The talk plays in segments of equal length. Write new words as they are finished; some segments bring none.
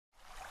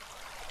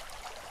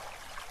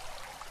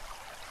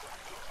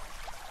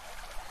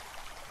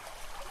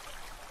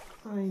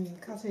I'm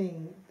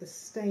cutting the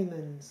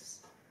stamens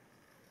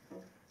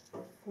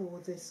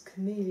for this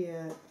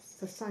Camellia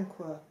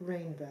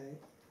rainbow.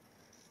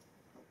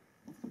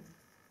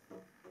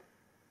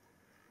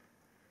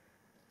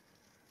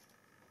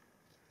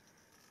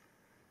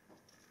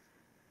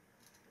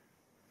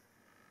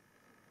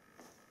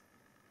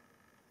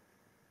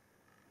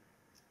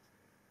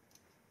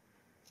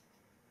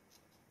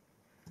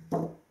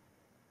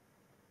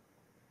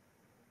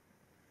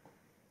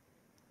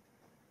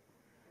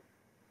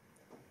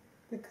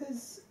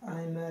 Because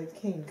I'm a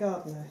keen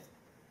gardener,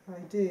 I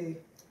do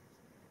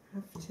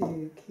have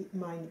to keep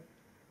my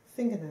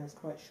fingernails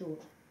quite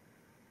short,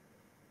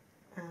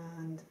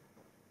 and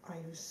I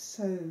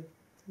so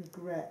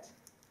regret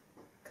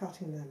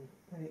cutting them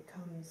when it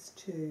comes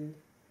to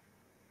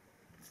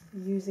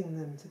using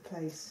them to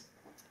place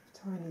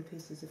tiny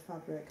pieces of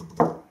fabric.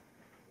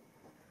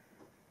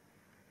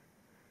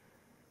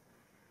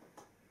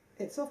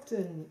 It's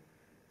often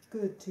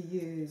good to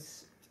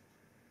use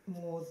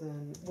more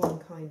than one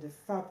kind of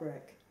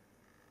fabric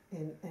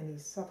in any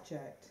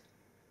subject.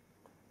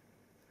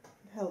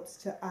 It helps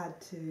to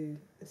add to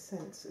a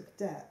sense of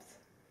depth.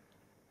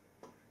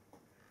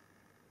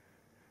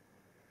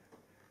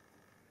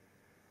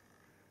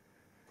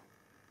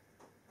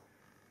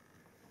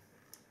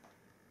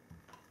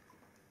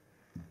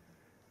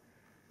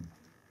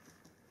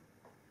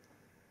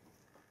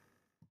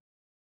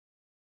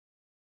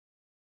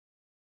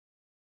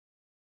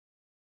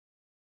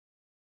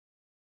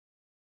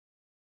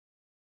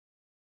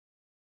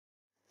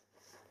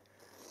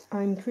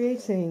 I'm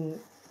creating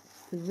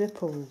the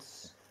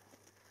ripples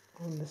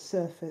on the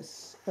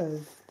surface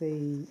of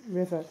the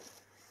river.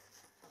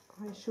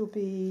 I shall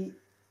be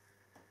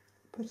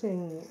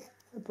putting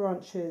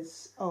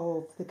branches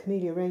of the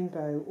Camellia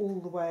rainbow all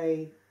the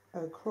way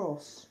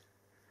across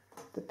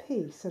the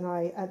piece, and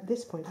I at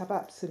this point have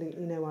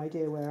absolutely no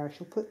idea where I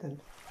shall put them.